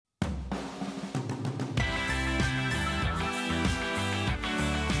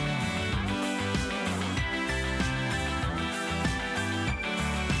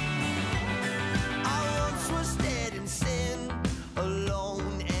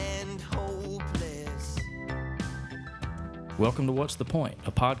Welcome to What's the Point,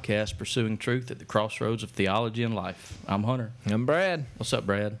 a podcast pursuing truth at the crossroads of theology and life. I'm Hunter. I'm Brad. What's up,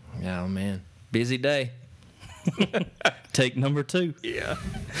 Brad? Oh, man. Busy day. Take number 2. Yeah.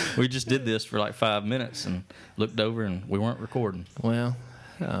 We just did this for like 5 minutes and looked over and we weren't recording. Well,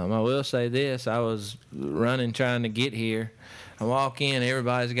 I will say this. I was running trying to get here. I walk in,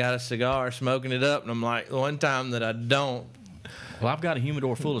 everybody's got a cigar, smoking it up, and I'm like, one time that I don't. Well, I've got a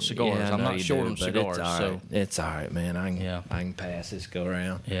humidor full of cigars. Yeah, I'm not short on cigars. It's all right, man. I can pass this go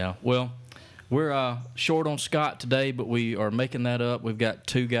around. Yeah. Well, we're short on Scott today, but we are making that up. We've got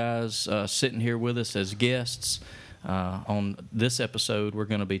 2 guys sitting here with us as guests. On this episode, we're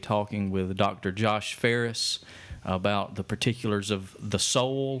going to be talking with Dr. Josh Ferris about the particulars of the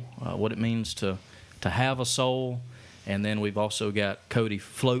soul, what it means to have a soul. And then we've also got Cody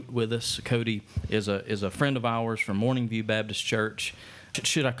Float with us. Cody is a friend of ours from Morning View Baptist Church.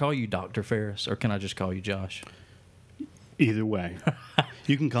 Should I call you Dr. Ferris, or can I just call you Josh? Either way.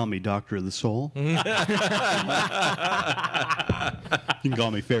 You can call me Doctor of the Soul. You can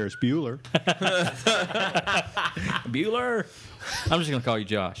call me Ferris Bueller. Bueller. I'm just going to call you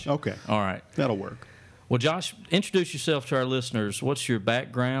Josh. Okay. All right. That'll work. Well, Josh, introduce yourself to our listeners. What's your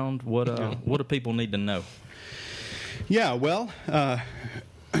background? What do people need to know? Yeah, well,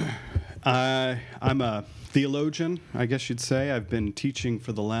 I'm a theologian, I guess you'd say. I've been teaching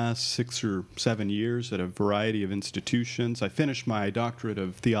for the last 6 or 7 years at a variety of institutions. I finished my doctorate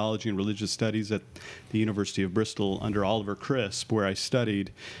of theology and religious studies at the University of Bristol under Oliver Crisp, where I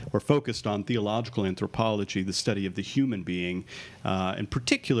studied or focused on theological anthropology, the study of the human being, and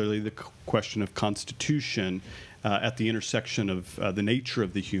particularly the question of constitution at the intersection of the nature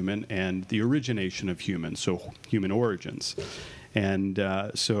of the human and the origination of humans, so human origins. And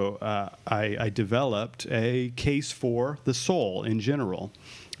so I developed a case for the soul in general,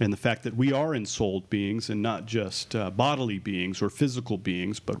 and the fact that we are ensouled beings and not just bodily beings or physical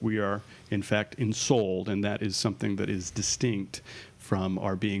beings, but we are, in fact, ensouled, and that is something that is distinct from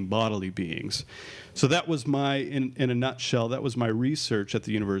our being bodily beings. So that was in a nutshell, that was my research at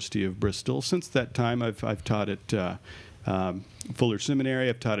the University of Bristol. Since that time, I've taught at Fuller Seminary.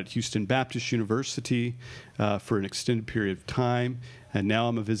 I've taught at Houston Baptist University for an extended period of time, and now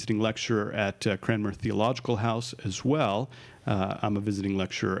I'm a visiting lecturer at Cranmer Theological House as well. I'm a visiting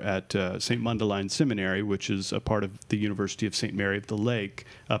lecturer at St. Mundelein Seminary, which is a part of the University of St. Mary of the Lake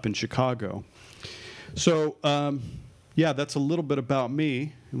up in Chicago. So, yeah, that's a little bit about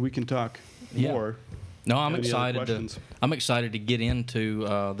me, and we can talk more. No, I'm excited to get into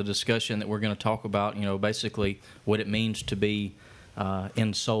the discussion that we're going to talk about. You know, basically what it means to be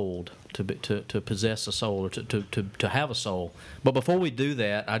ensouled, to possess a soul, or to have a soul. But before we do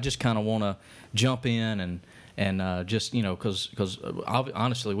that, I just kind of want to jump in and just, you know, because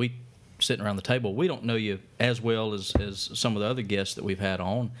honestly, we sitting around the table, we don't know you as well as some of the other guests that we've had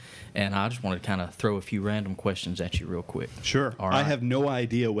on, and I just wanted to kind of throw a few random questions at you real quick. Sure. All right. I have no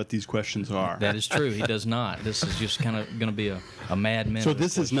idea what these questions are. That is true. He does not. This is just kind of going to be a mad minute. So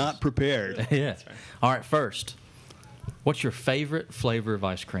this is not prepared. Yeah. Right. All right, first, what's your favorite flavor of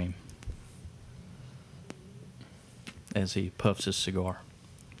ice cream? As he puffs his cigar.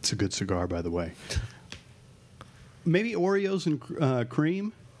 It's a good cigar, by the way. Maybe Oreos and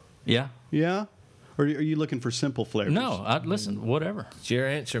cream? Yeah. Yeah? Or are you looking for simple flavors? No, listen, whatever. It's your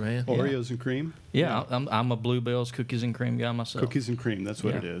answer, man. Oreos and cream? Yeah, I'm a Bluebell's cookies and cream guy myself. Cookies and cream, that's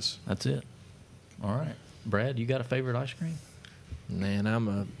what it is. That's it. All right. Brad, you got a favorite ice cream? Man, I'm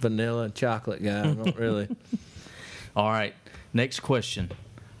a vanilla and chocolate guy. I don't really. All right. Next question.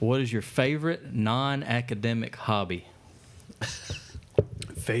 What is your favorite non-academic hobby?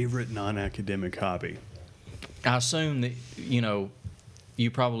 Favorite non-academic hobby? I assume that, you know, you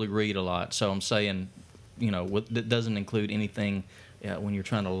probably read a lot, so I'm saying, you know, that doesn't include anything when you're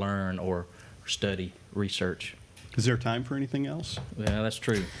trying to learn or study, research. Is there time for anything else? Yeah, that's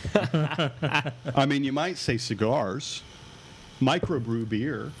true. I mean, you might say cigars, microbrew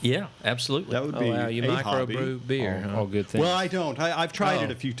beer. Yeah, absolutely. That would be you a hobby. microbrew beer. All good things. Well, I don't. I've tried it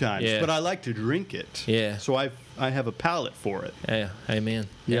a few times, yeah. but I like to drink it. Yeah. So I have a palate for it. Yeah, amen.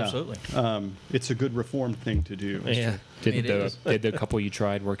 Yeah. Absolutely. It's a good reformed thing to do. Yeah. Did the couple you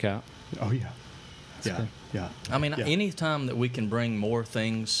tried work out? Oh, yeah. Yeah. Yeah. I mean, Yeah. any time that we can bring more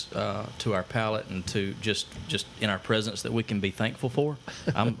things to our palate and to just in our presence that we can be thankful for,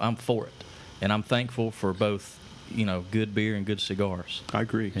 I'm for it, and I'm thankful for both, you know, good beer and good cigars. I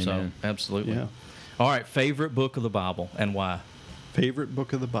agree. Amen. So absolutely. Yeah. All right, favorite book of the Bible and why? Favorite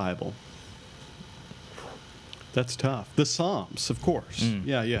book of the Bible? That's tough. The Psalms, of course.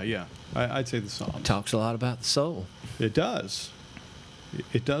 Yeah. I'd say the Psalms. Talks a lot about the soul. It does.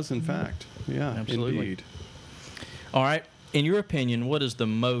 It does, in fact. Yeah, Absolutely. indeed. All right. in your opinion, what is the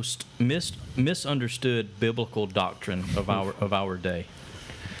most misunderstood biblical doctrine of our day?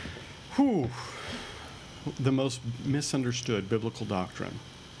 Whew. The most misunderstood biblical doctrine.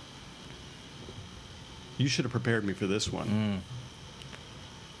 You should have prepared me for this one.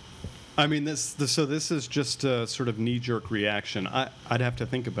 I mean, so this is just a sort of knee-jerk reaction. I'd have to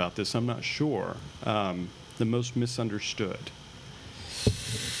think about this. I'm not sure. The most misunderstood.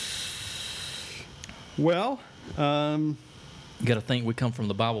 Well, You got to think we come from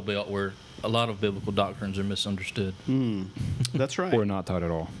the Bible Belt where a lot of biblical doctrines are misunderstood. that's right. Or not taught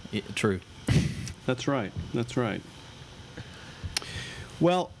at all. True. That's right. That's right.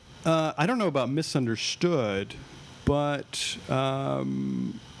 Well, I don't know about misunderstood, but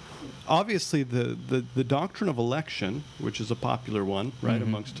obviously the doctrine of election, which is a popular one, right,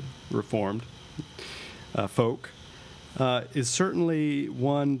 amongst Reformed folk, is certainly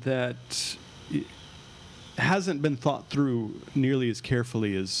one that hasn't been thought through nearly as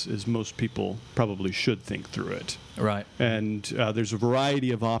carefully as most people probably should think through it. Right. And there's a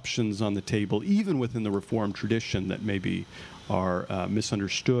variety of options on the table, even within the Reformed tradition, that maybe are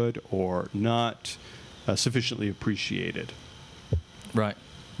misunderstood or not sufficiently appreciated. Right.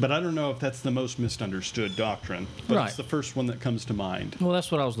 But I don't know if that's the most misunderstood doctrine, but Right. it's the first one that comes to mind. Well, that's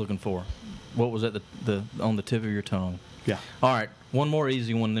what I was looking for. What was at the on the tip of your tongue? Yeah. All right, one more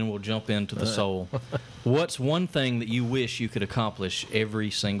easy one, then we'll jump into the soul. What's one thing that you wish you could accomplish every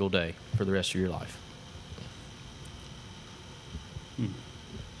single day for the rest of your life?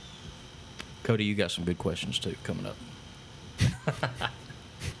 Cody, you got some good questions too coming up.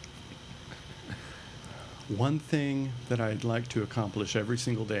 One thing that I'd like to accomplish every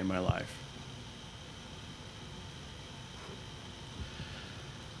single day of my life.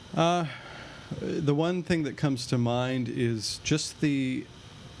 The one thing that comes to mind is just the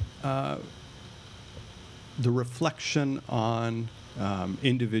reflection on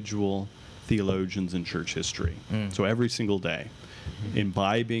individual theologians in church history. So every single day,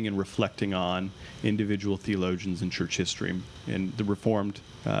 imbibing and reflecting on individual theologians in church history, in the Reformed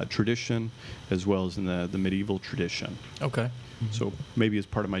tradition as well as in the medieval tradition. Okay. So maybe as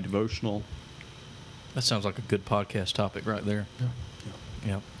part of my devotional. That sounds like a good podcast topic right there.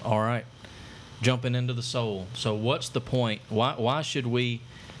 Yeah. All right. Jumping into the soul. So what's the point? Why should we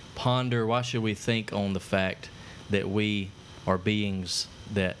ponder, why should we think on the fact that we are beings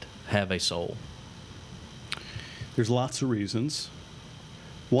that have a soul? There's lots of reasons.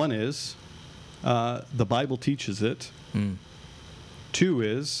 One is the Bible teaches it. Two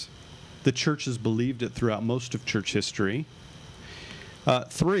is the church has believed it throughout most of church history.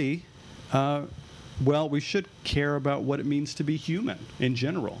 Three, well, we should care about what it means to be human in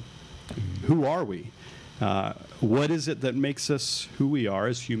general. Who are we? What is it that makes us who we are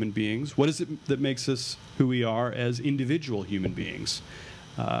as human beings? What is it that makes us who we are as individual human beings?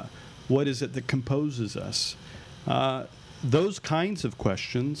 What is it that composes us? Those kinds of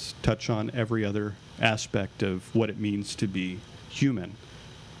questions touch on every other aspect of what it means to be human.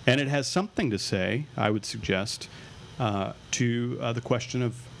 And it has something to say, I would suggest, to the question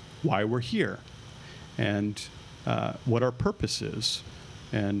of why we're here and what our purpose is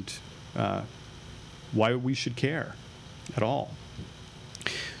and why we should care at all.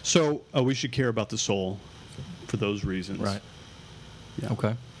 So we should care about the soul for those reasons. Right. Yeah.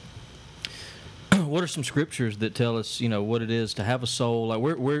 Okay. What are some scriptures that tell us, what it is to have a soul? Like,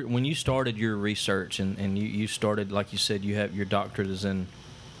 when you started your research and you started, like you said, your doctorate is in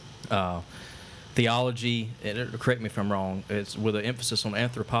theology. And correct me if I'm wrong. It's with an emphasis on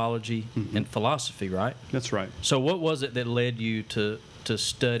anthropology and philosophy, right? That's right. So, what was it that led you to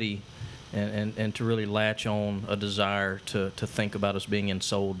study and to really latch on a desire to think about us being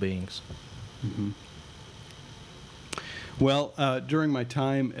ensouled beings? Well, during my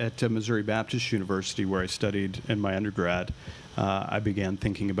time at Missouri Baptist University, where I studied in my undergrad, I began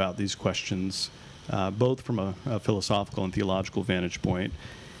thinking about these questions, both from a philosophical and theological vantage point.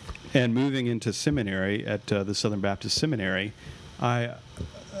 And moving into seminary at the Southern Baptist Seminary, I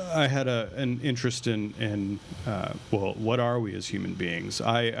had an interest in what are we as human beings?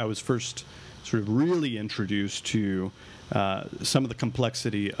 I was first sort of really introduced to some of the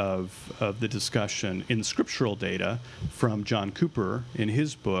complexity of the discussion in scriptural data from John Cooper in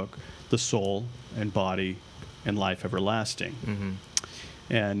his book, The Soul and Body and Life Everlasting.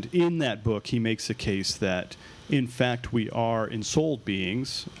 And in that book, he makes a case that, in fact, we are ensouled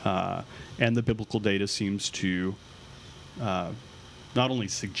beings, and the biblical data seems to not only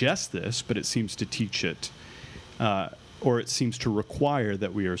suggest this, but it seems to teach it, or it seems to require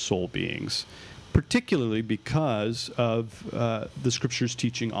that we are soul beings, particularly because of the Scripture's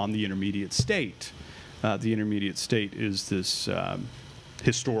teaching on the intermediate state. the intermediate state is this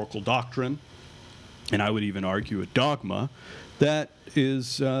historical doctrine, and I would even argue a dogma, that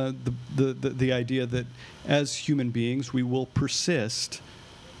is the idea that as human beings we will persist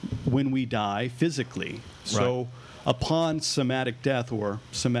when we die physically. So upon somatic death, or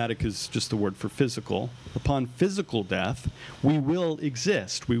somatic is just the word for physical, upon physical death, we will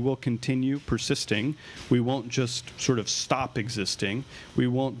exist. We will continue persisting. We won't just sort of stop existing. We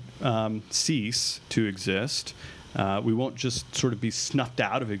won't cease to exist. We won't just sort of be snuffed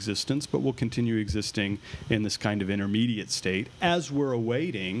out of existence, but we'll continue existing in this kind of intermediate state as we're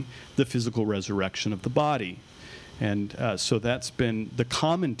awaiting the physical resurrection of the body. And so that's been the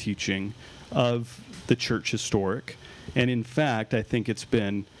common teaching of the church historic. And in fact, I think it's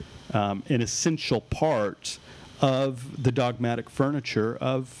been an essential part of the dogmatic furniture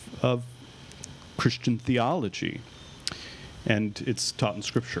of Christian theology. And it's taught in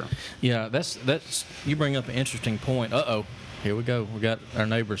Scripture. Yeah, that's you bring up an interesting point. Here we go. We got our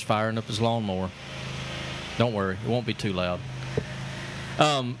neighbors firing up his lawnmower. Don't worry, it won't be too loud.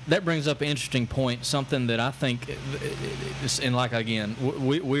 That brings up an interesting point, something that I think, and like again,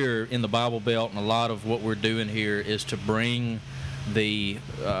 we're in the Bible Belt, and a lot of what we're doing here is to bring the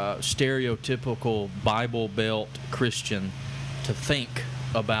stereotypical Bible Belt Christian to think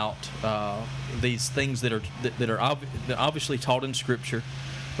about these things that are obviously taught in Scripture,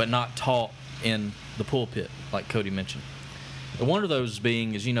 but not taught in the pulpit, like Cody mentioned. And one of those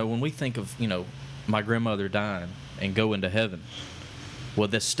being is, when we think of, my grandmother dying and going to heaven, well,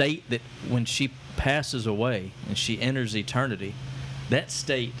 the state that when she passes away and she enters eternity, that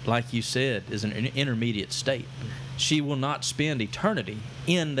state, like you said, is an intermediate state. She will not spend eternity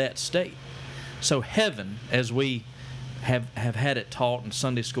in that state. So heaven, as we have had it taught in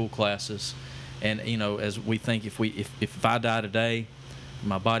Sunday school classes, and as we think, if I die today,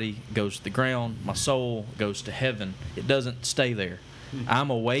 my body goes to the ground, my soul goes to heaven. It doesn't stay there. I'm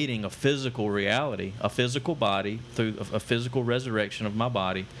awaiting a physical reality, a physical body through a physical resurrection of my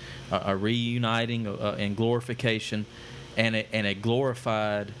body, a reuniting and glorification, and a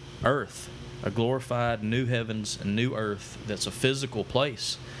glorified earth, a glorified new heavens and new earth that's a physical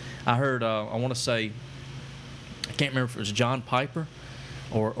place. I heard, I want to say, I can't remember if it was John Piper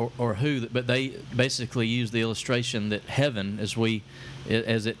or who, but they basically used the illustration that heaven, as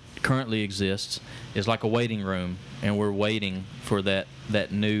it currently exists, is like a waiting room, and we're waiting for that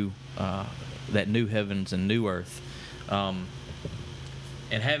new heavens and new earth, and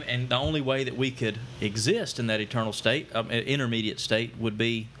the only way that we could exist in that eternal state, intermediate state, would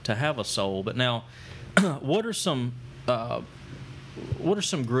be to have a soul. But now, what are some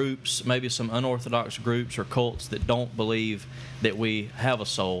groups, maybe some unorthodox groups or cults that don't believe that we have a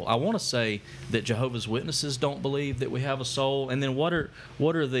soul? I want to say that Jehovah's Witnesses don't believe that we have a soul. And then what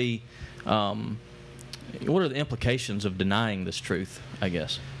are the implications of denying this truth, I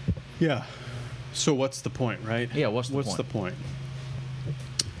guess? Yeah. So what's the point, right? Yeah, what's the point?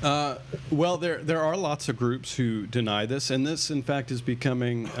 Well, there are lots of groups who deny this, and this, in fact, is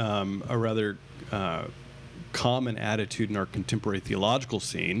becoming a rather common attitude in our contemporary theological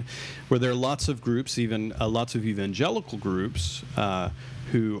scene, where there are lots of groups, even lots of evangelical groups,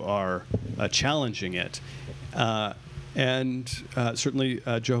 who are challenging it. And certainly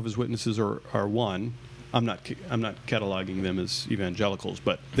Jehovah's Witnesses are one. I'm not cataloging them as evangelicals,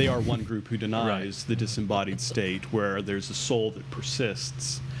 but they are one group who denies the disembodied state where there's a soul that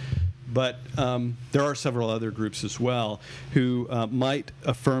persists. But there are several other groups as well who might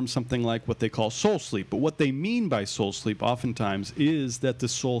affirm something like what they call soul sleep. But what they mean by soul sleep oftentimes is that the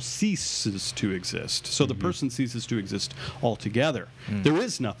soul ceases to exist. So the person ceases to exist altogether. There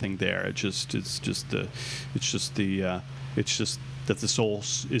is nothing there. It's just that the soul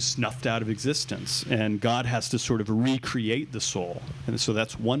is snuffed out of existence, and God has to sort of recreate the soul. And so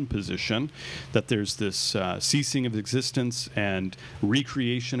that's one position, that there's this ceasing of existence and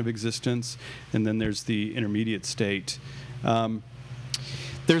recreation of existence, and then there's the intermediate state.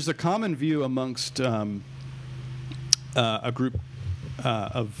 There's a common view amongst a group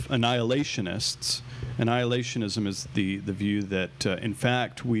of annihilationists. Annihilationism is the view that, in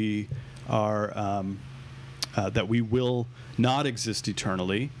fact, we are that we will not exist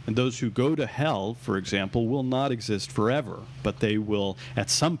eternally, and those who go to hell, for example, will not exist forever, but they will, at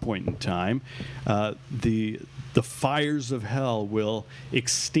some point in time, the fires of hell will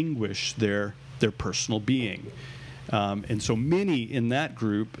extinguish their personal being. And so many in that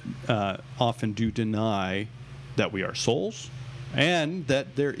group often do deny that we are souls and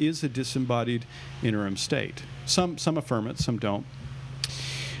that there is a disembodied interim state. Some affirm it, some don't.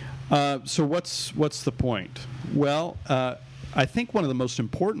 So what's the point? Well, I think one of the most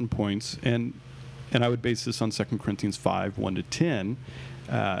important points, and and I would base this on 2 Corinthians 5, 1-10,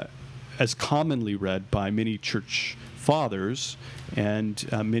 as commonly read by many church fathers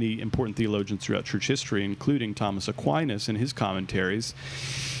and many important theologians throughout church history, including Thomas Aquinas in his commentaries,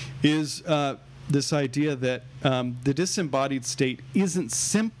 is this idea that the disembodied state isn't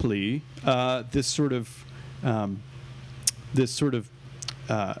simply this sort of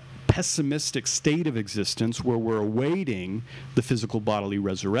pessimistic state of existence where we're awaiting the physical bodily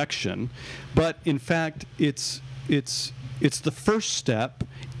resurrection, but in fact it's the first step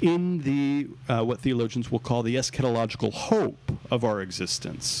in the what theologians will call the eschatological hope of our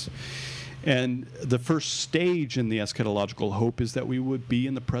existence. And the first stage in the eschatological hope is that we would be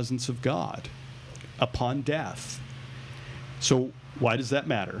in the presence of God upon death. So why does that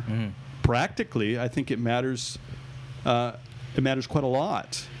matter? Practically, I think it matters quite a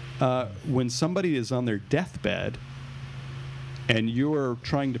lot. When somebody is on their deathbed and you're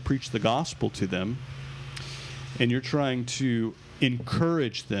trying to preach the gospel to them and you're trying to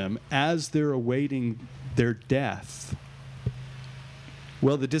encourage them as they're awaiting their death,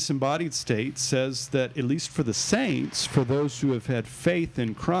 well, the disembodied state says that, at least for the saints, for those who have had faith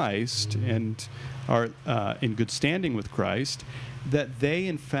in Christ and are in good standing with Christ, that they,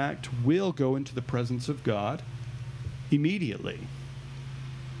 in fact, will go into the presence of God immediately.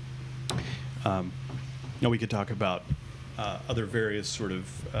 Now, we could talk about other various sort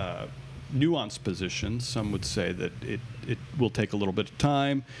of nuanced positions. Some would say that it will take a little bit of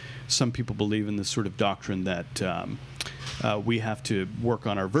time. Some people believe in this sort of doctrine that we have to work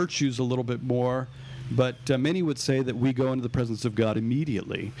on our virtues a little bit more. But many would say that we go into the presence of God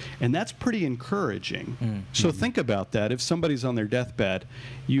immediately. And that's pretty encouraging. Mm-hmm. So think about that. If somebody's on their deathbed,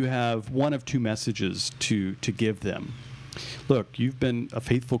 you have one of two messages to give them. Look, you've been a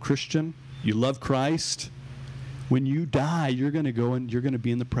faithful Christian. You love Christ. When you die, you're going to go and you're going to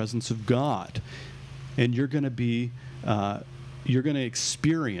be in the presence of God. And you're going to be, you're going to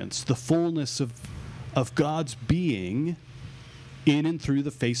experience the fullness of God's being in and through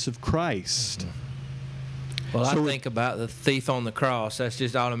the face of Christ. Mm-hmm. Well, so I think about the thief on the cross. That's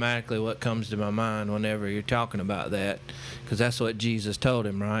just automatically what comes to my mind whenever you're talking about that, because that's what Jesus told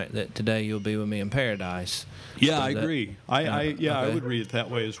him, right? That today you'll be with me in paradise. Yeah, so I agree. Okay. I would read it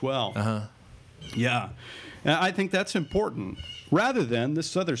that way as well. Yeah, and I think that's important, rather than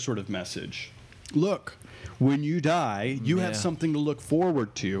this other sort of message. Look, when you die, you have something to look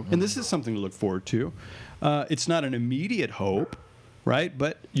forward to, and this is something to look forward to. It's not an immediate hope, right?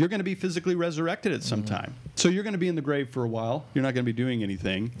 But you're going to be physically resurrected at some time. So you're going to be in the grave for a while. You're not going to be doing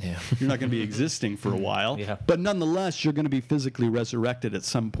anything. Yeah. You're not going to be existing for a while. Yeah. But nonetheless, you're going to be physically resurrected at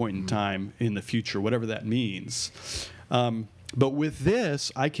some point in time in the future, whatever that means. But with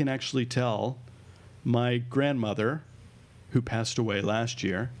this, I can actually tell my grandmother, who passed away last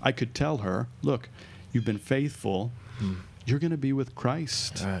year, I could tell her, look, you've been faithful. You're going to be with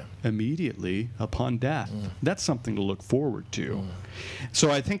Christ immediately upon death. That's something to look forward to.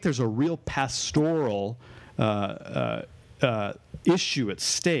 So I think there's a real pastoral issue at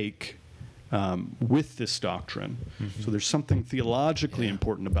stake with this doctrine. So there's something theologically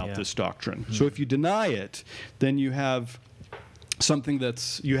important about this doctrine. So if you deny it, then you have something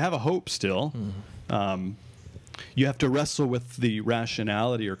you have a hope still. You have to wrestle with the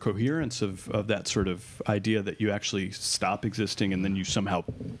rationality or coherence of that sort of idea that you actually stop existing and then you somehow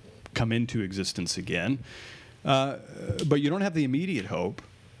come into existence again. But you don't have the immediate hope,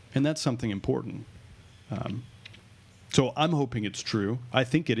 and that's something important. So I'm hoping it's true. I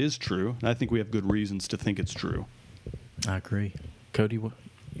think it is true, and I think we have good reasons to think it's true. I agree. Cody,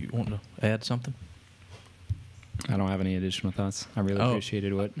 you want to add something? I don't have any additional thoughts. I really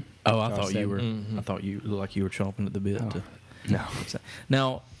appreciated what. I thought you were. I thought you looked like you were chomping at the bit. No.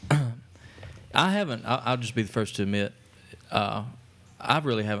 Now, I haven't. I'll just be the first to admit. I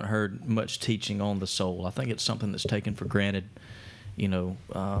really haven't heard much teaching on the soul. I think it's something that's taken for granted. You know,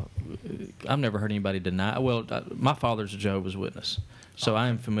 I've never heard anybody deny. Well, my father's a Jehovah's Witness, so I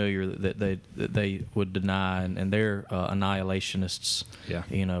am familiar that they would deny, and they're annihilationists. Yeah.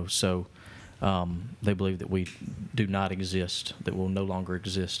 You know, so. They believe that we do not exist, that we'll no longer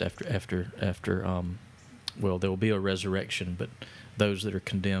exist after well, there will be a resurrection, but those that are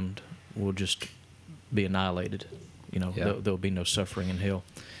condemned will just be annihilated. You know, there'll be no suffering in hell.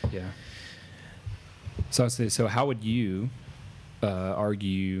 Yeah. So how would you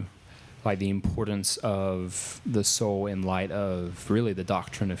argue, like, the importance of the soul in light of really the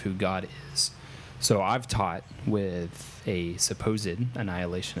doctrine of who God is? So I've taught with a supposed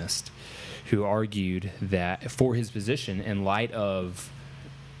annihilationist who argued that for his position, in light of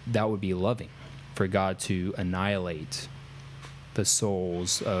that would be loving for God to annihilate the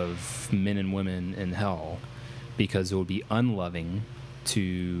souls of men and women in hell, because it would be unloving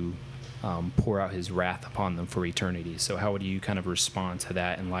to pour out his wrath upon them for eternity. So how would you kind of respond to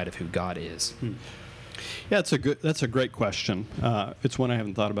that in light of who God is? Yeah, that's a great question. It's one I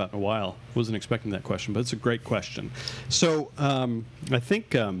haven't thought about in a while. Wasn't expecting that question, but it's a great question. So I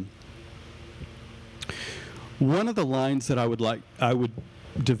think one of the lines that I would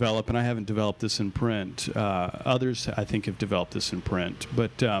develop, and I haven't developed this in print. Others, I think, have developed this in print.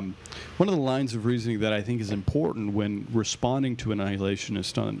 But one of the lines of reasoning that I think is important when responding to an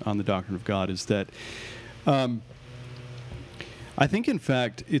annihilationist on the doctrine of God is that I think, in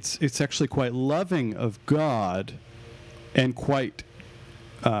fact, it's actually quite loving of God and quite...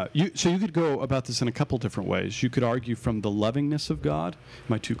 so you could go about this in a couple different ways. You could argue from the lovingness of God.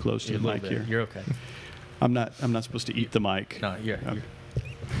 Am I too close to the mic here? You're okay. I'm not supposed to eat the mic. No, you're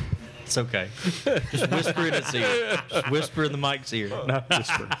it's okay. Just whisper in its ear. Just whisper in the mic's ear. No,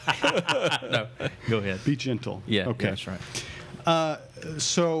 Whisper. no. Go ahead. Be gentle. Yeah. Okay. Yeah, that's right.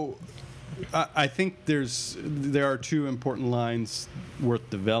 So I think there are two important lines worth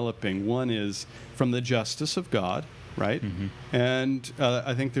developing. One is from the justice of God, right? Mm-hmm. And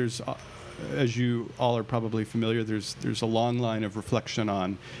I think there's, as you all are probably familiar, there's a long line of reflection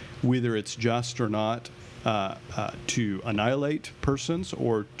on whether it's just or not to annihilate persons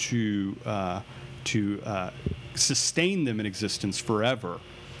or to sustain them in existence forever.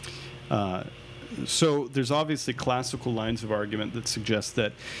 So there's obviously classical lines of argument that suggest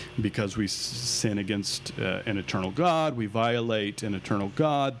that because we sin against an eternal God, we violate an eternal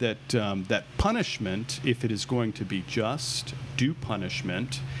God, that that punishment, if it is going to be just, due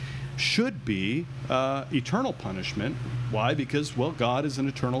punishment, should be eternal punishment. Why? Because, well, God is an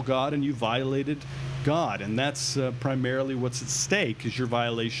eternal God, and you violated God, and that's primarily what's at stake, is your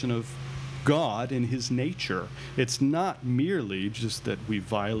violation of God and his nature. It's not merely just that we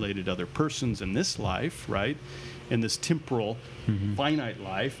violated other persons in this life, right, in this temporal, finite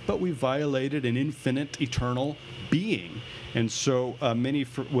life, but we violated an infinite, eternal being. And so many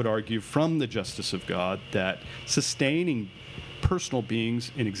would argue from the justice of God that sustaining personal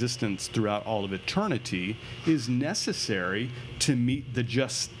beings in existence throughout all of eternity is necessary to meet the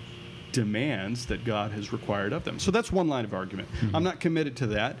just demands that God has required of them. So that's one line of argument. I'm not committed to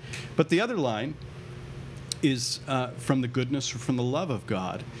that. But the other line is from the goodness or from the love of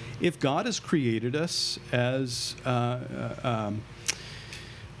God. If God has created us as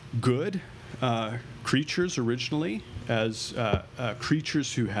good creatures originally, as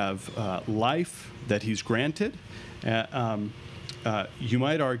creatures who have life that he's granted, you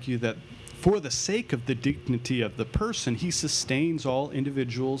might argue that for the sake of the dignity of the person, he sustains all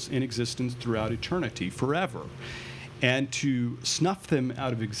individuals in existence throughout eternity, forever. And to snuff them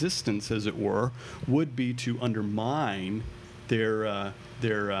out of existence, as it were, would be to undermine their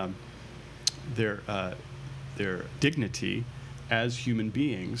dignity as human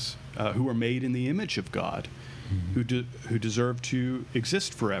beings who are made in the image of God, who deserve to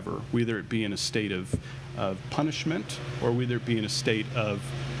exist forever, whether it be in a state of punishment or whether it be in a state of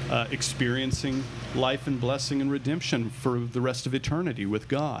experiencing life and blessing and redemption for the rest of eternity with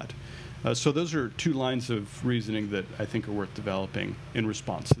God. So those are two lines of reasoning that I think are worth developing in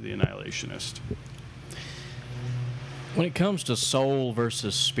response to the annihilationist. When it comes to soul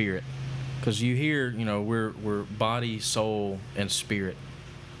versus spirit, because you hear, we're body, soul, and spirit.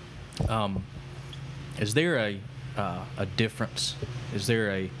 Is there a difference?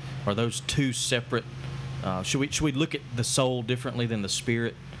 Are those two separate? Should we look at the soul differently than the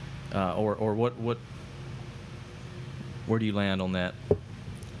spirit, or what? Where do you land on that?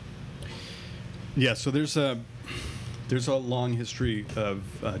 Yeah, so there's a long history of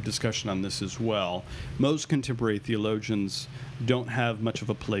discussion on this as well. Most contemporary theologians don't have much of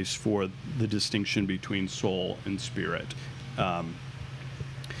a place for the distinction between soul and spirit.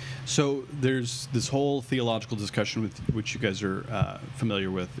 So there's this whole theological discussion with which you guys are familiar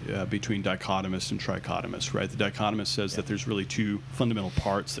with between dichotomist and trichotomist, right? The dichotomist says that there's really two fundamental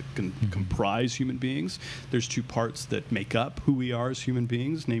parts that can comprise human beings. There's two parts that make up who we are as human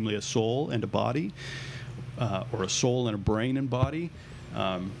beings, namely a soul and a body, or a soul and a brain and body.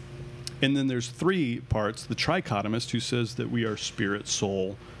 And then there's three parts, the trichotomist, who says that we are spirit,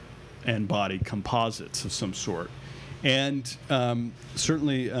 soul, and body composites of some sort. And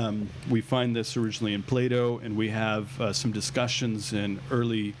certainly we find this originally in Plato, and we have some discussions in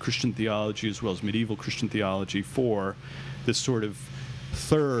early Christian theology as well as medieval Christian theology for this sort of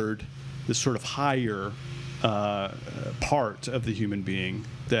third, this sort of higher part of the human being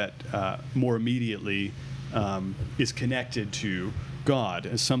that more immediately is connected to God,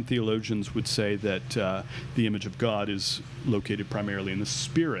 as some theologians would say that the image of God is located primarily in the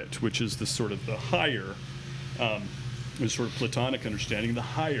spirit, which is the sort of the higher, the sort of Platonic understanding, the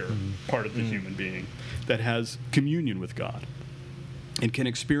higher part of the human being that has communion with God and can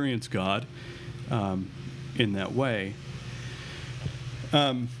experience God in that way.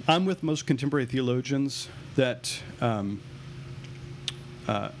 I'm with most contemporary theologians that,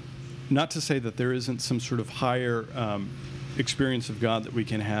 not to say that there isn't some sort of higher experience of God that we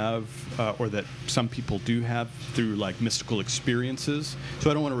can have, or that some people do have through like mystical experiences. So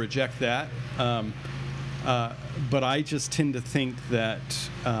I don't want to reject that. But I just tend to think that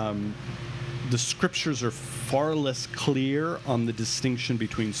the scriptures are far less clear on the distinction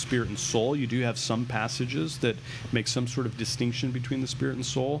between spirit and soul. You do have some passages that make some sort of distinction between the spirit and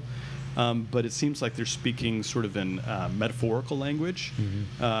soul, but it seems like they're speaking sort of in metaphorical language.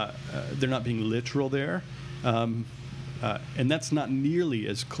 They're not being literal there. And that's not nearly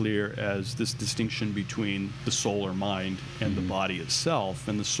as clear as this distinction between the soul or mind and the body itself,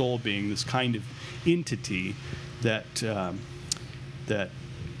 and the soul being this kind of entity that that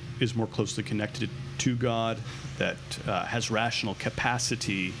is more closely connected to God, that has rational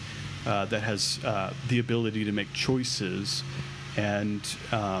capacity, that has the ability to make choices, and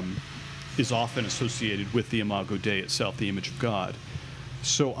is often associated with the Imago Dei itself, the image of God.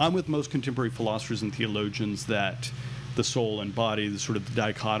 So I'm with most contemporary philosophers and theologians that the soul and body, the sort of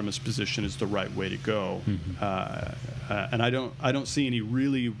dichotomous position, is the right way to go. And I don't see any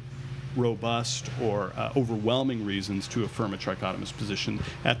really robust or overwhelming reasons to affirm a trichotomous position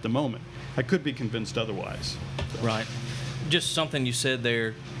at the moment. I could be convinced otherwise. Right. Just something you said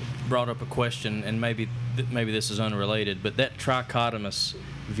there brought up a question, and maybe this is unrelated, but that trichotomous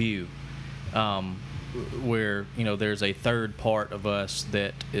view, where there's a third part of us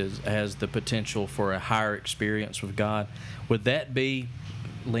that has the potential for a higher experience with God, would that be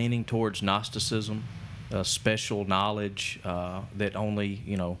leaning towards Gnosticism, special knowledge that only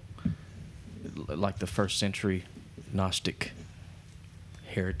like the first century Gnostic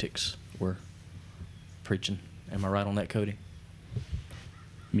heretics were preaching? Am I right on that, Cody?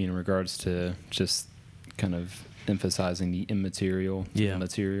 I mean, in regards to just kind of emphasizing the immaterial to the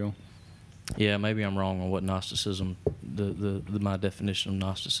material. Yeah, maybe I'm wrong on what Gnosticism, my definition of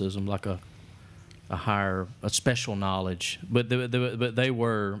Gnosticism, like a higher, a special knowledge. But they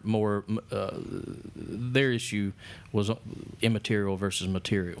were more, their issue was immaterial versus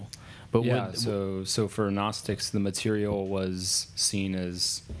material. But so for Gnostics, the material was seen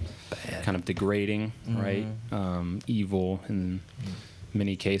as bad, kind of degrading, right? Evil in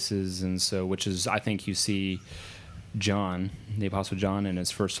many cases, and so which is, I think you see John, the Apostle John, in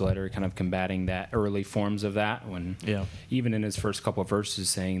his first letter, kind of combating that early forms of that, when even in his first couple of verses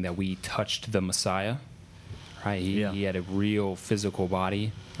saying that we touched the Messiah, right? He had a real physical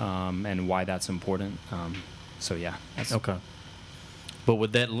body, and why that's important. That's okay.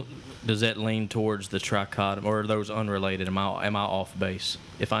 But does that lean towards the trichotomy, or are those unrelated? Am I off base?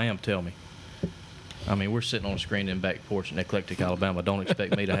 If I am, tell me. I mean, we're sitting on a screen in back porch in Eclectic, Alabama. Don't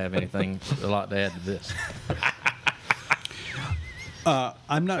expect me to have anything a lot to add to this.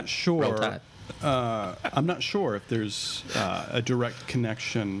 I'm not sure. I'm not sure if there's a direct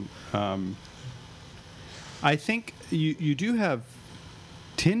connection. I think you do have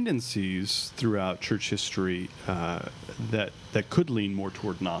tendencies throughout church history that could lean more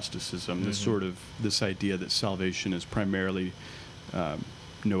toward Gnosticism. This idea that salvation is primarily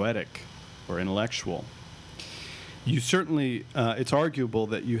noetic or intellectual. You certainly, it's arguable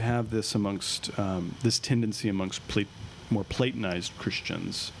that you have this amongst this tendency amongst more Platonized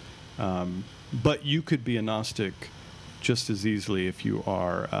Christians, but you could be a Gnostic just as easily if you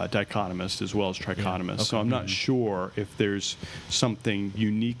are dichotomist as well as trichotomist. Yeah. Okay. So I'm not sure if there's something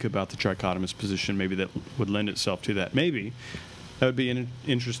unique about the trichotomist position maybe that would lend itself to that. Maybe that would be an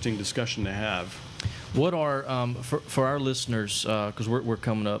interesting discussion to have. What are for our listeners, because we're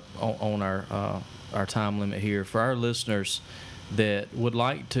coming up on our time limit here, for our listeners that would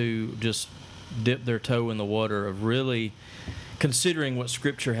like to just dip their toe in the water of really considering what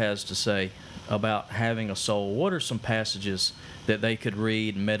Scripture has to say about having a soul, what are some passages that they could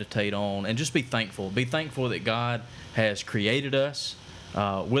read and meditate on and just be thankful? Be thankful that God has created us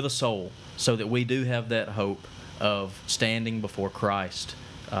with a soul so that we do have that hope of standing before Christ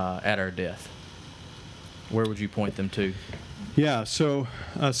at our death. Where would you point them to? Yeah, so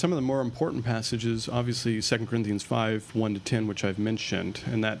some of the more important passages, obviously 2 Corinthians 5, 1-10, which I've mentioned,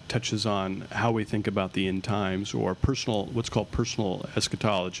 and that touches on how we think about the end times, or what's called personal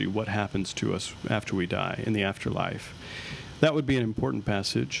eschatology, what happens to us after we die, in the afterlife. That would be an important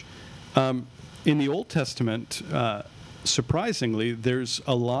passage. In the Old Testament, surprisingly, there's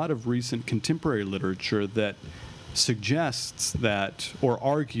a lot of recent contemporary literature that suggests that, or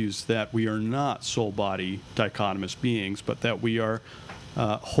argues that, we are not soul-body dichotomous beings, but that we are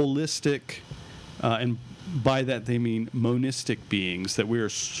holistic, and by that they mean monistic beings, that we are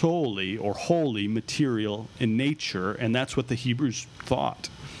solely or wholly material in nature, and that's what the Hebrews thought.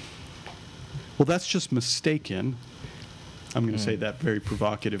 Well, that's just mistaken. I'm going to say that very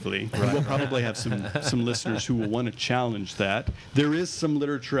provocatively. Right. We'll probably have some listeners who will want to challenge that. There is some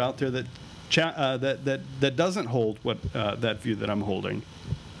literature out there that that doesn't hold what that view that I'm holding.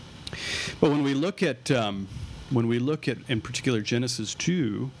 But when we look at in particular Genesis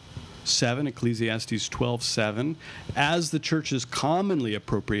 2:7, Ecclesiastes 12:7, as the church has commonly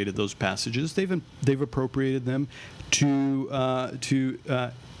appropriated those passages, they've appropriated them to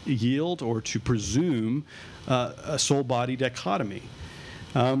yield or to presume a soul-body dichotomy.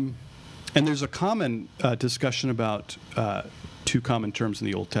 And there's a common discussion about two common terms in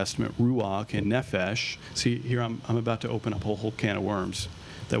the Old Testament, ruach and nephesh. See, here I'm about to open up a whole can of worms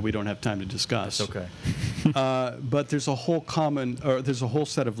that we don't have time to discuss. That's okay. But there's a whole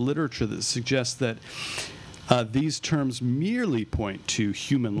set of literature that suggests that these terms merely point to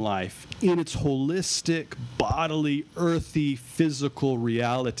human life in its holistic, bodily, earthy, physical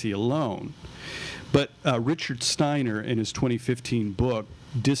reality alone. But Richard Steiner, in his 2015 book,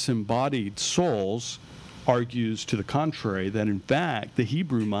 Disembodied Souls, argues to the contrary, that in fact the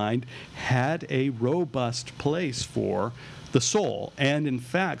Hebrew mind had a robust place for the soul, and in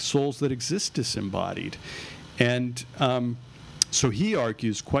fact souls that exist disembodied. And so he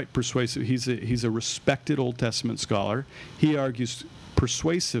argues quite persuasive. He's a respected Old Testament scholar. He argues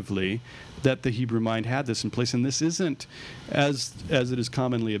persuasively that the Hebrew mind had this in place, and this isn't, as it is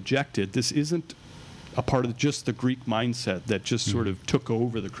commonly objected, this isn't a part of just the Greek mindset that just sort of took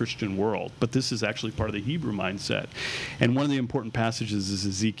over the Christian world, but this is actually part of the Hebrew mindset. And one of the important passages is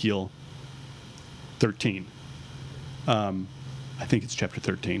Ezekiel 13. I think it's chapter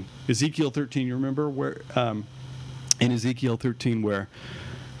 13. Ezekiel 13, you remember where in Ezekiel 13 where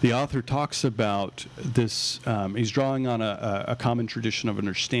the author talks about this, he's drawing on a common tradition of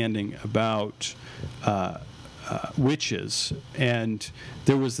understanding about witches, and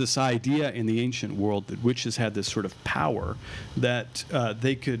there was this idea in the ancient world that witches had this sort of power that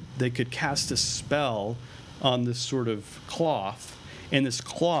they could cast a spell on this sort of cloth, and this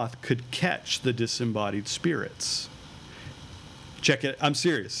cloth could catch the disembodied spirits. Check it. I'm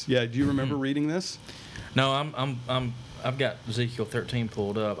serious. Yeah. Do you remember reading this? No, I've got Ezekiel 13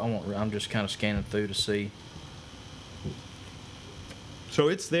 pulled up. I'm just kind of scanning through to see. So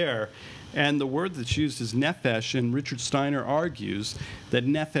it's there. And the word that's used is nephesh, and Richard Steiner argues that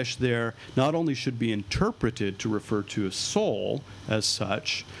nephesh there not only should be interpreted to refer to a soul as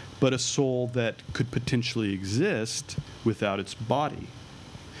such, but a soul that could potentially exist without its body.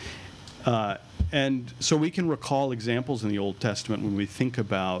 And so we can recall examples in the Old Testament when we think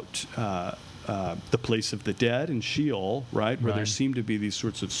about the place of the dead in Sheol, right, where there seem to be these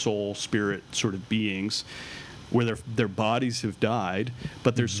sorts of soul, spirit sort of beings, where their bodies have died,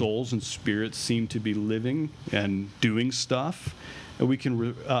 but their souls and spirits seem to be living and doing stuff. And we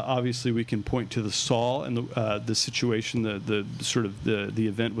can obviously we can point to the Saul and the situation, the sort of the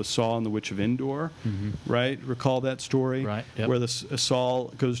event with Saul and the witch of Endor, right? Recall that story, right? Yep. Where Saul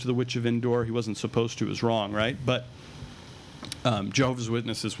goes to the witch of Endor. He wasn't supposed to; it was wrong, right? But Jehovah's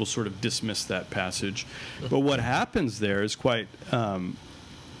Witnesses will sort of dismiss that passage. But what happens there is quite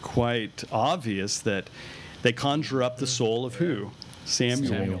obvious that they conjure up the soul of who?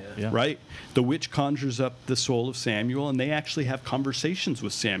 Samuel, yeah. Right? The witch conjures up the soul of Samuel, and they actually have conversations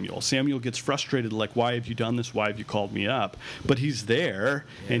with Samuel. Samuel gets frustrated, like, why have you done this? Why have you called me up? But he's there,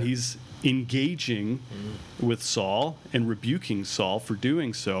 and he's engaging with Saul and rebuking Saul for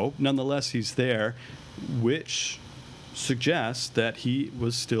doing so. Nonetheless, he's there, which suggests that he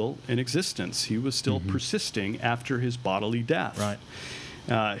was still in existence. He was still persisting after his bodily death.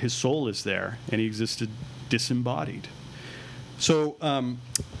 Right. His soul is there, and he existed disembodied. So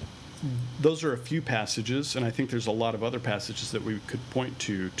those are a few passages, and I think there's a lot of other passages that we could point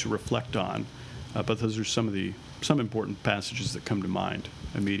to reflect on. But those are some important passages that come to mind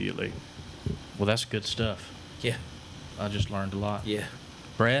immediately. Well, that's good stuff. Yeah. I just learned a lot. Yeah.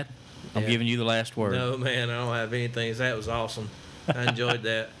 Brad, I'm Yeah. giving you the last word. No, man, I don't have anything. That was awesome. I enjoyed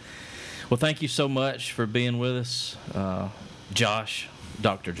that. Well, thank you so much for being with us, Josh.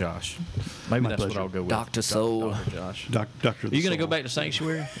 Dr. Josh. Maybe My that's pleasure. what I'll go with. Dr. Soul. Dr. Josh. Doctor. Are you going to go back to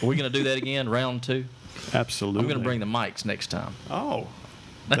Sanctuary? Are we going to do that again, round 2? Absolutely. I'm going to bring the mics next time. Oh,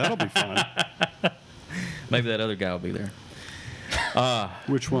 that'll be fun. Maybe that other guy will be there.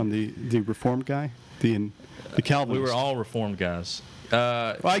 Which one? The Reformed guy? The Calvinists. We were all Reformed guys.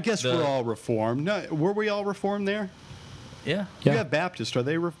 Well, I guess we're all Reformed. No, were we all Reformed there? Yeah. You got Baptist. Are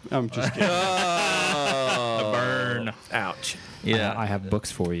they? I'm just kidding. A burn. Ouch. Yeah. I have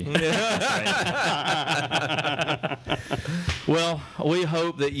books for you. Well, we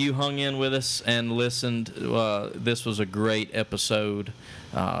hope that you hung in with us and listened. This was a great episode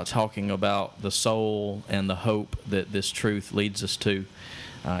talking about the soul and the hope that this truth leads us to.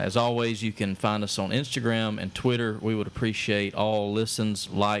 As always, you can find us on Instagram and Twitter. We would appreciate all listens,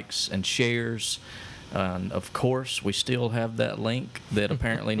 likes, and shares. And of course, we still have that link that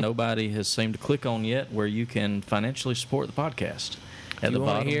apparently nobody has seemed to click on yet, where you can financially support the podcast. At You the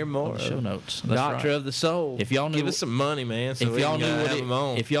wanna bottom hear more of the show notes. That's Doctor right. of the Soul. If y'all knew give us some money, man, so we can have him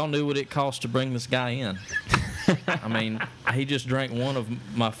on. If y'all knew what it cost to bring this guy in, I mean, he just drank one of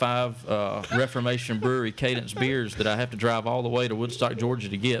my 5 Reformation Brewery Cadence beers that I have to drive all the way to Woodstock, Georgia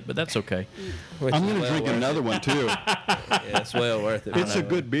to get, but that's okay. Which I'm is going to well drink worth another one too. it. Yeah, it's well worth it. It's a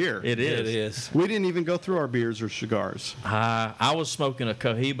good beer. It is. It is. We didn't even go through our beers or cigars. I was smoking a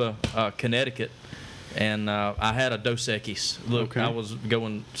Cohiba, Connecticut, and I had a Dos Equis. Look, Okay. I was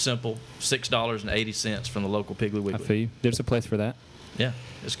going simple, $6.80 from the local Piggly I Wiggly. feel you. There's a place for that. Yeah,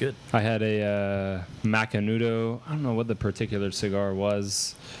 it's good. I had a Macanudo. I don't know what the particular cigar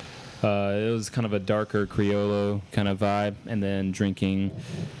was. It was kind of a darker Criollo kind of vibe, and then drinking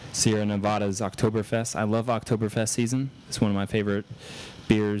Sierra Nevada's Oktoberfest. I love Oktoberfest season. It's one of my favorite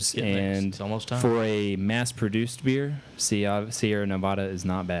beers, Getting there. and It's almost time. for a mass-produced beer, Sierra Nevada is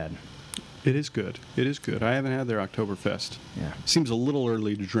not bad. It is good. It is good. I haven't had their Oktoberfest. Yeah. Seems a little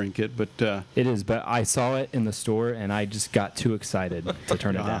early to drink it, but It is, but I saw it in the store, and I just got too excited to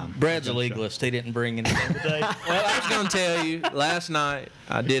turn it down. Brad's a legalist. He didn't bring anything today. Well, I was going to tell you, last night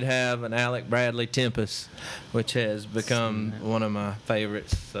I did have an Alec Bradley Tempest, which has become one of my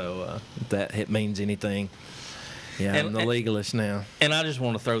favorites. So if that means anything. Yeah, I'm And- the legalist now. And I just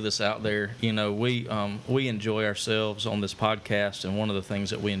want to throw this out there. You know, we enjoy ourselves on this podcast, and one of the things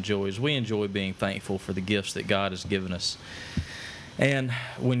that we enjoy is we enjoy being thankful for the gifts that God has given us. And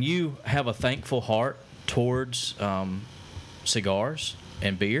when you have a thankful heart towards cigars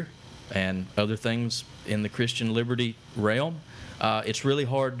and beer and other things in the Christian liberty realm, it's really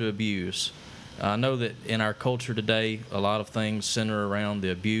hard to abuse. I know that in our culture today, a lot of things center around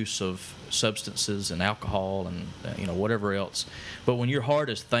the abuse of substances and alcohol and whatever else. But when your heart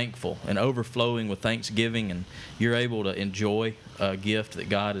is thankful and overflowing with thanksgiving, and you're able to enjoy a gift that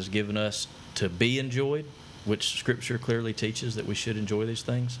God has given us to be enjoyed, which Scripture clearly teaches that we should enjoy these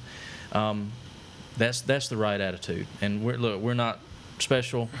things, that's the right attitude. And we're not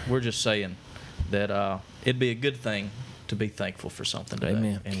special. We're just saying that it'd be a good thing to be thankful for something today.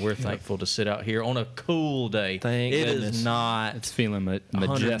 Amen. And we're thankful to sit out here on a cool day. Thank It goodness. is not. It's feeling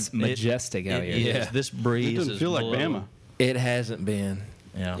 100 majestic out it here. is. This breeze it doesn't is feel like blowing. Bama. It hasn't been.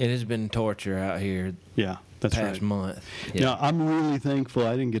 Yeah. It has been torture out here Yeah, that's past right. month. Yeah. Now, I'm really thankful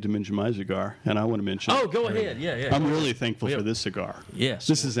I didn't get to mention my cigar, and I want to mention Oh, it. go ahead. Yeah. I'm really thankful Yeah. for this cigar. Yes.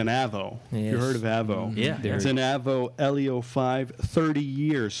 This is an Avo. You Yes. heard of Avo? Yeah. It's an Avo Elio 5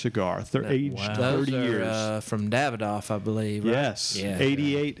 30-year cigar, aged Wow. 30 Those years. are from Davidoff, I believe. Right? Yes. Yeah.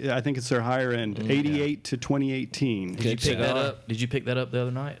 88, I think it's their higher end, 88 to 2018. Did you pick that cigar. up? Did you pick that up the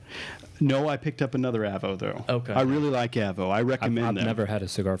other night? No, I picked up another Avo, though. Okay. I really like Avo. I recommend I've them. never had a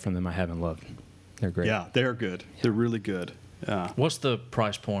cigar from them I haven't loved. They're great. Yeah, they're good. They're really good. What's the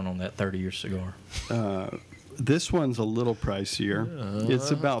price point on that 30-year cigar? This one's a little pricier. It's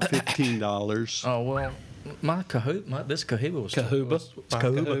about $15. Oh, well, this Cohiba was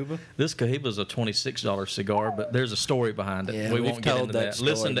Cahuba. This Cohiba is a $26 cigar, but there's a story behind it. Yeah, we we've won't get told into that that.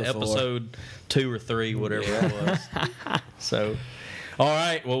 Listen to story before. episode 2 or 3, whatever it was. So, all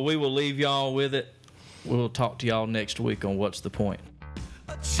right. Well, we will leave y'all with it. We'll talk to y'all next week on What's the Point.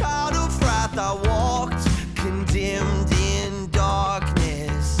 A child of wrath I walked, condemned in dark